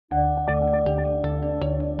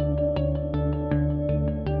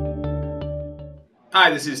Hi,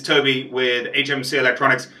 this is Toby with HMC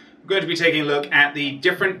Electronics. We're going to be taking a look at the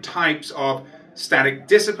different types of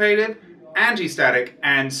static-dissipative, anti-static,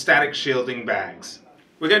 and static shielding bags.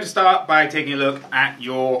 We're going to start by taking a look at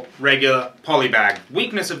your regular poly bag.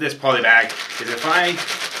 Weakness of this poly bag is if I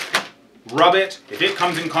rub it, if it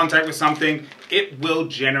comes in contact with something, it will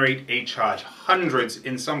generate a charge. Hundreds,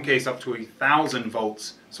 in some case up to 1,000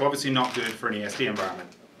 volts. So obviously not good for an ESD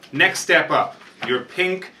environment. Next step up, your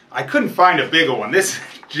pink, I couldn't find a bigger one, this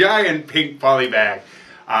giant pink poly bag.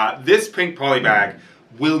 This pink poly bag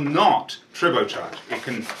will not turbocharge. It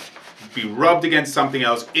can be rubbed against something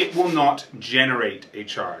else. It will not generate a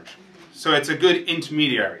charge. So it's a good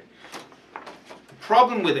intermediary. The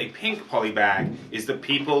problem with a pink poly bag is that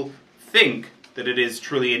people think that it is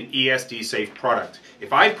truly an ESD-safe product.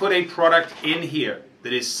 If I put a product in here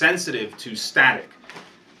that is sensitive to static,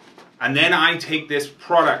 and then I take this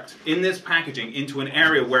product in this packaging into an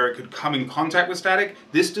area where it could come in contact with static,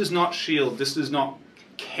 this does not shield, this does not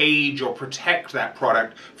cage or protect that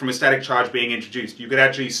product from a static charge being introduced. You could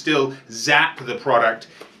actually still zap the product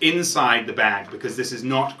inside the bag because this is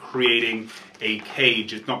not creating a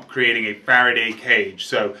cage, it's not creating a Faraday cage.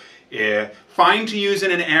 So fine to use in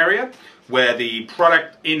an area where the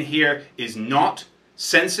product in here is not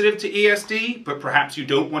sensitive to ESD, but perhaps you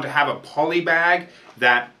don't want to have a poly bag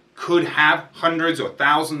that could have hundreds or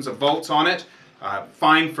thousands of volts on it.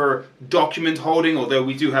 Fine for document holding, although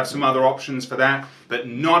we do have some other options for that, but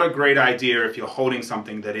not a great idea if you're holding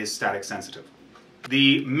something that is static sensitive.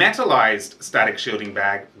 The metallized static shielding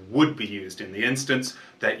bag would be used in the instance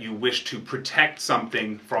that you wish to protect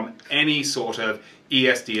something from any sort of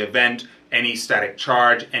ESD event, any static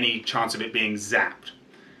charge, any chance of it being zapped.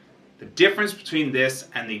 The difference between this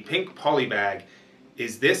and the pink poly bag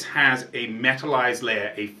is this has a metallized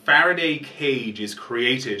layer. A Faraday cage is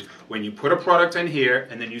created when you put a product in here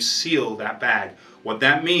and then you seal that bag. What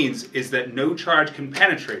that means is that no charge can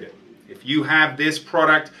penetrate it. If you have this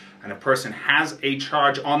product and a person has a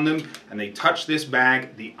charge on them and they touch this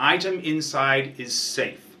bag, the item inside is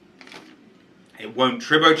safe. It won't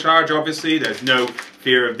turbocharge, obviously. There's no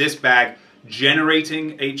fear of this bag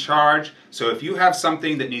generating a charge. So if you have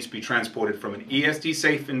something that needs to be transported from an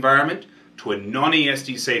ESD-safe environment to a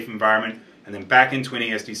non-ESD-safe environment, and then back into an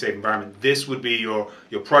ESD-safe environment, this would be your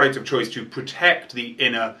product of choice to protect the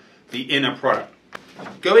inner product.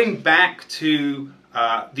 Going back to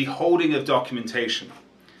the holding of documentation.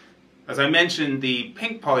 As I mentioned, the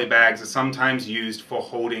pink poly bags are sometimes used for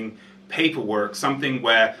holding paperwork, something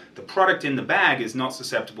where the product in the bag is not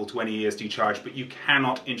susceptible to any ESD charge, but you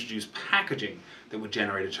cannot introduce packaging that would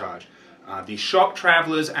generate a charge. The shop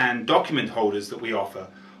travelers and document holders that we offer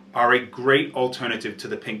are a great alternative to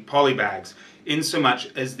the pink poly bags, in so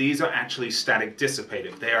much as these are actually static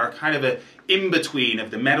dissipative. They are kind of an in-between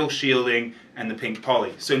of the metal shielding and the pink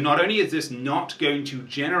poly. So not only is this not going to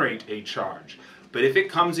generate a charge, but if it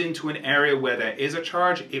comes into an area where there is a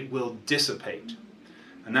charge, it will dissipate.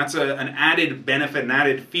 And that's an added benefit, an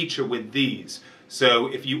added feature with these. So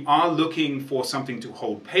if you are looking for something to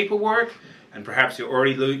hold paperwork, and perhaps you're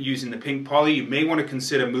already using the pink poly, you may want to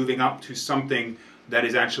consider moving up to something that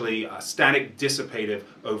is actually static dissipative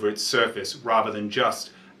over its surface rather than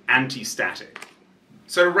just anti-static.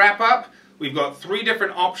 So to wrap up, we've got 3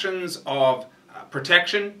 different options of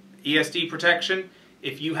protection, ESD protection.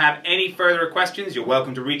 If you have any further questions, you're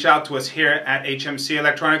welcome to reach out to us here at HMC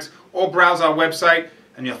Electronics or browse our website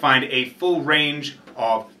and you'll find a full range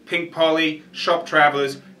of pink poly, shop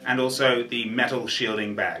travelers, and also the metal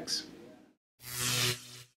shielding bags.